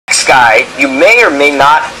guy you may or may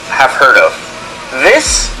not have heard of.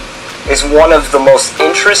 This is one of the most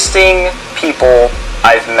interesting people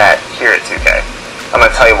I've met here at 2K. I'm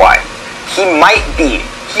gonna tell you why. He might be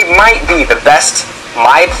the best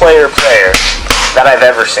MyCareer player that I've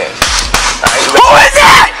ever seen. Who is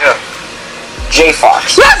that?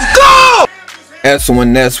 J-Fox. Let's go!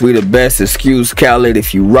 S1S, we the best. Excuse Khaled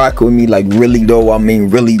if you rock with me, like really though. I mean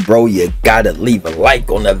really, bro, you gotta leave a like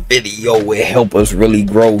on the video. It help us really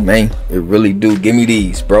grow, man. It really do. Give me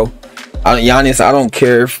these, bro. Giannis, I don't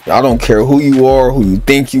care who you are, who you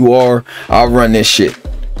think you are. I'll run this shit.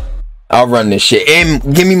 I'll run this shit. And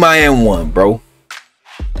give me my M1, bro.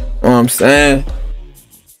 You know what I'm saying?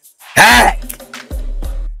 Ah!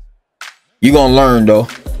 You gonna learn though.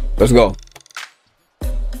 Let's go.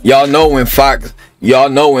 Y'all know when Fox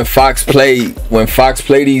play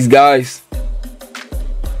these guys,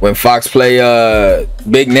 when Fox play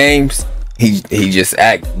big names, he just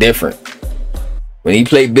act different. When he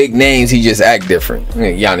play big names, he just act different.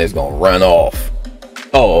 Giannis gonna run off.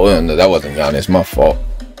 Oh no, that wasn't Giannis, my fault.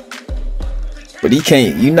 But he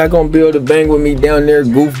can't. You not gonna be able to bang with me down there,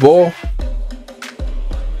 goofball.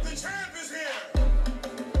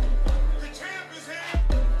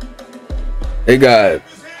 They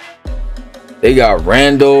got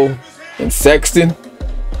Randall and Sexton.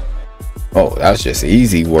 Oh, that's just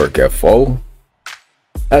easy work at 4.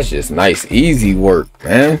 That's just nice, easy work,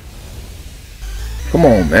 man. Come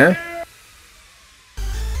on, man.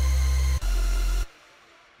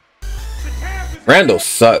 Randall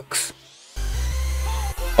sucks.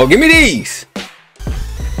 Oh, give me these.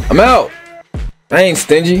 I'm out. I ain't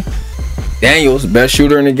stingy. Daniels, best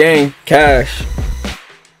shooter in the game. Cash.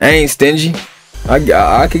 I ain't stingy.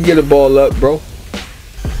 I could get a ball up, bro.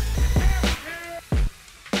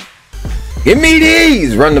 Give me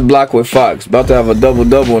these. Run the block with Fox. About to have a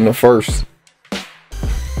double-double in the first.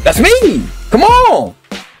 That's me. Come on.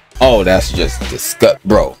 Oh, that's just disgust,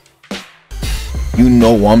 bro. You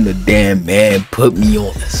know I'm the damn man. Put me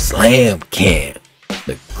on the slam cam.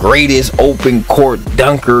 The greatest open court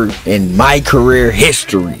dunker in MyCareer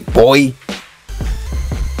history, boy.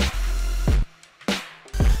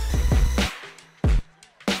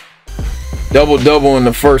 Double-double in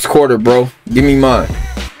the first quarter, bro. Give me mine.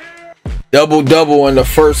 Double-double in the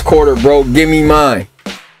first quarter, bro. Give me mine.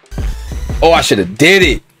 Oh, I should have did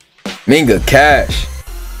it. Minga cash.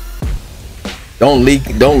 Don't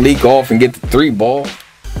leak off and get the 3 ball.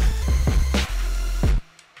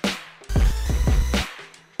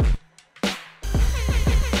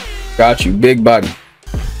 Got you, big body.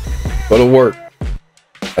 Go to work.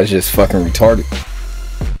 That's just fucking retarded.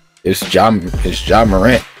 It's Ja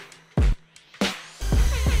Morant.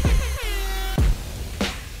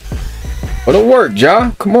 Go to work, Ja.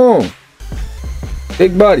 Come on.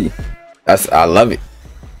 Big body. I love it.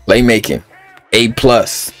 Playmaking. A+.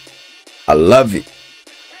 I love it.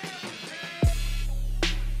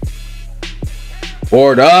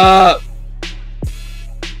 Board up.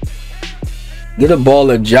 Get a ball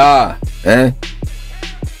of Ja, man.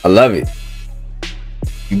 I love it.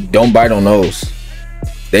 You don't bite on those.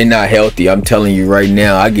 They not healthy. I'm telling you right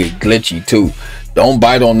now. I get glitchy too. Don't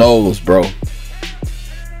bite on those, bro.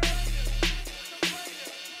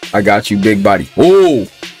 I got you, big body. Ooh.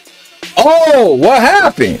 Oh, what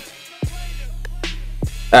happened?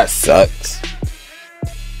 That sucks.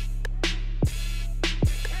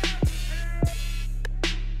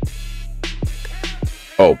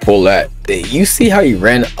 Oh, pull that. You see how he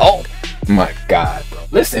ran? Oh my God, bro.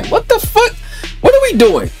 Listen, what the fuck? What are we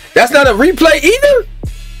doing? That's not a replay either?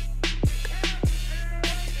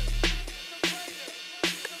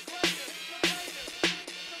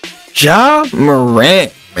 Ja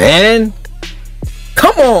Morant, man.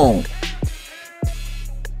 Come on.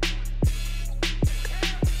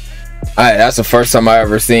 Alright, that's the first time I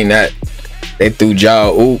ever seen that. They threw Ja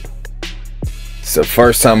oop. It's the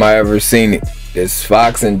first time I ever seen it. This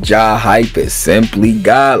Fox and Ja hype is simply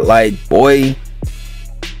godlike, boy.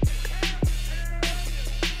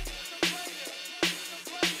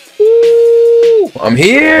 Ooh, I'm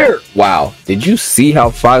here. Wow. Did you see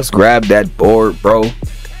how Fox grabbed that board, bro?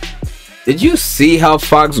 Did you see how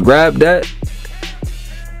Fox grabbed that?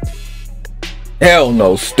 Hell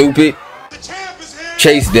no, stupid.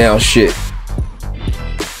 Chase down shit.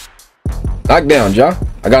 Knock down, Ja.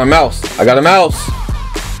 I got a mouse. I got a mouse.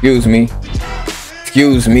 Excuse me.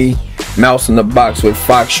 Excuse me. Mouse in the box with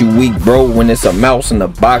Fox, you weak, bro. When it's a mouse in the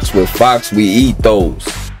box with Fox, we eat those.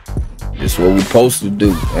 This is what we supposed to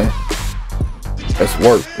do, man. Let's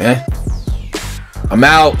work, man. I'm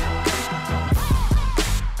out.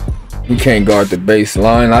 He can't guard the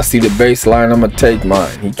baseline. I see the baseline. I'm gonna take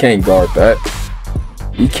mine. He can't guard that.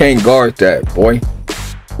 You can't guard that, boy.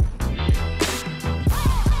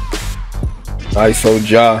 Nice old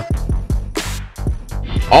Ja.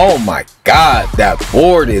 Oh my God, that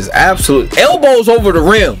board is absolute. Elbows over the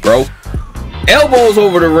rim, bro. Elbows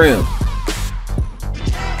over the rim.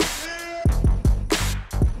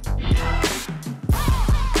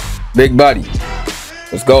 Big buddy.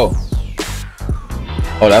 Let's go.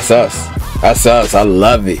 Oh, that's us. That's us. I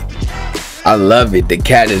love it. I love it. The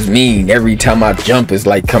cat is mean. Every time I jump, it's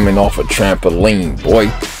like coming off a trampoline, boy.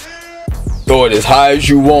 Throw it as high as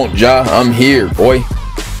you want, Ja. I'm here, boy.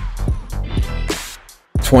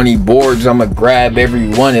 20 boards. I'ma grab every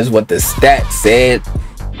one is what the stat said.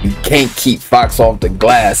 You can't keep Fox off the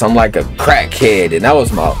glass. I'm like a crackhead. And that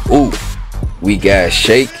was my ooh. Weak ass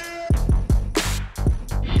shake.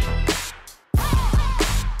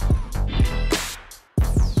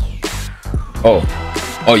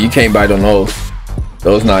 Oh, you can't bite on those.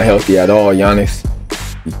 Those not healthy at all, Giannis.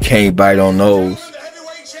 You can't bite on those.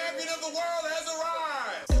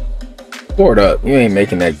 Board up. You ain't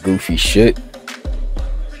making that goofy shit.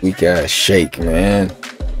 Weak ass shake, man.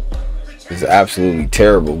 It's absolutely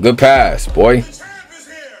terrible. Good pass, boy.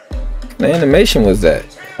 The animation was that?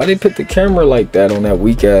 Why they put the camera like that on that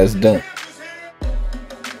weak ass dunk?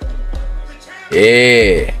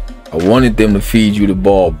 Yeah. I wanted them to feed you the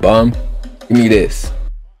ball, bum. Give me this.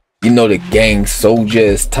 You know the gang soldier.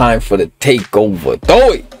 It's time for the takeover.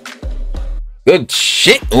 Throw it. Good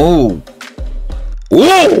shit. Ooh.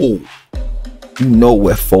 Ooh. You know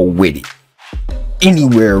where for with it.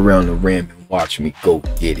 Anywhere around the rim and watch me go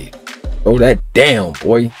get it. Throw that down,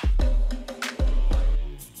 boy.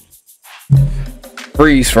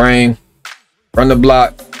 Freeze frame. Run the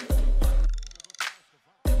block.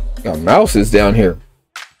 Got mouses down here.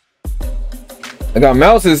 I got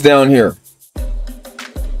mouses down here.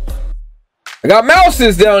 I got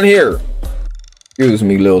mouses down here. Excuse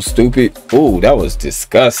me, little stupid. Ooh, that was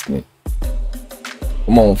disgusting.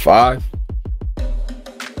 Come on, 5.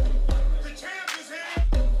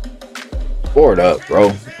 Board up,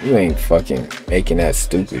 bro. You ain't fucking making that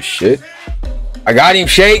stupid shit. I got him,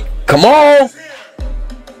 Shake. Come on.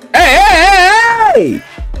 Hey.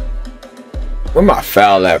 Where my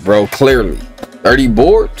foul at, bro? Clearly. 30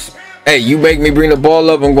 boards. Hey, you make me bring the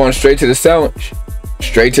ball up. I'm going straight to the sandwich.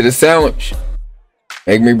 Straight to the sandwich.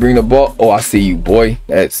 Make me bring the ball. Oh, I see you, boy.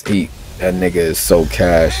 That's heat. That nigga is so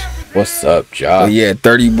cash. What's up, Ja? Oh, yeah,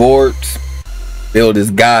 30 boards. Build is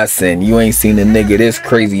godsend. You ain't seen a nigga this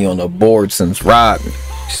crazy on the board since Rodman.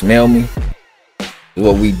 Smell me? This is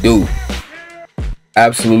what we do.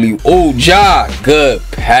 Absolutely. Oh, Ja. Good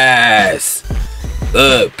pass.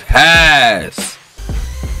 Good pass.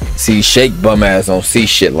 See, Shake bum ass don't see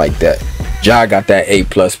shit like that. Ja got that A+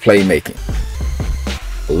 playmaking.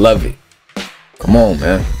 Love it. Come on,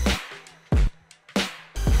 man.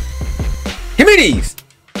 Give me these.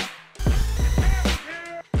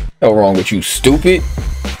 Hell wrong with you, stupid.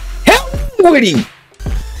 Hell with him,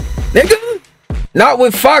 nigga. Not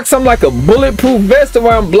with Fox. I'm like a bulletproof vest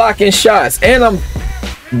where I'm blocking shots. And I'm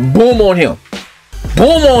boom on him.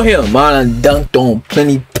 Boom on him. Man, I dunked on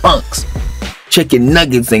plenty punks. Chicken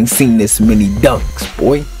nuggets ain't seen this many dunks,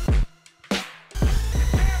 boy.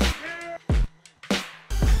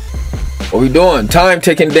 What we doing? Time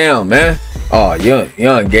ticking down, man. Oh,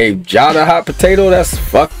 young gave Ja the hot potato. That's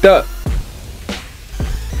fucked up.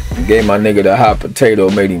 Gave my nigga the hot potato,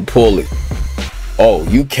 made him pull it. Oh,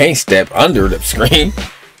 you can't step under the screen.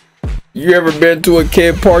 You ever been to a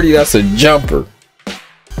kid party? That's a jumper.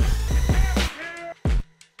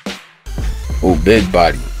 Oh, big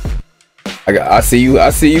body. I see you.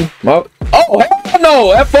 I see you. Oh, hell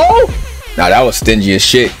no. FO? Nah, that was stingy as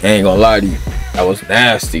shit. I ain't gonna lie to you. That was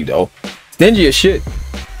nasty, though. Stingy as shit.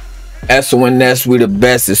 S1S, we the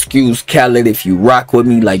best. Excuse Khaled if you rock with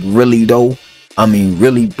me. Like, really, though? I mean,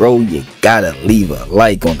 really, bro, you gotta leave a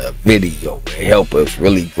like on the video. It help us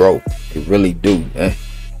really grow. It really do, man.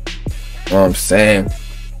 You know what I'm saying?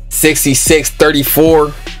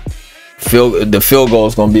 66-34. The field goal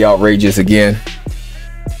is gonna be outrageous again.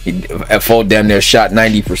 FO damn near shot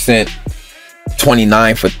 90%.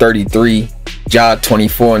 29 for 33. Ja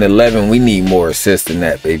 24 and 11. We need more assists than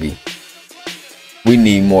that, baby. We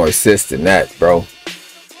need more assists than that, bro.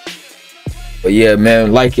 But yeah,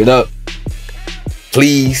 man, like it up.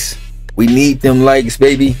 Please. We need them likes,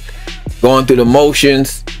 baby. Going through the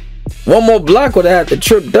motions. One more block would have had to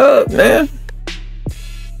trip Dub, man.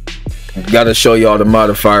 Gotta show y'all the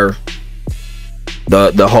modifier.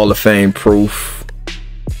 The Hall of Fame proof.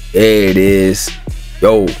 There it is.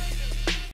 Yo.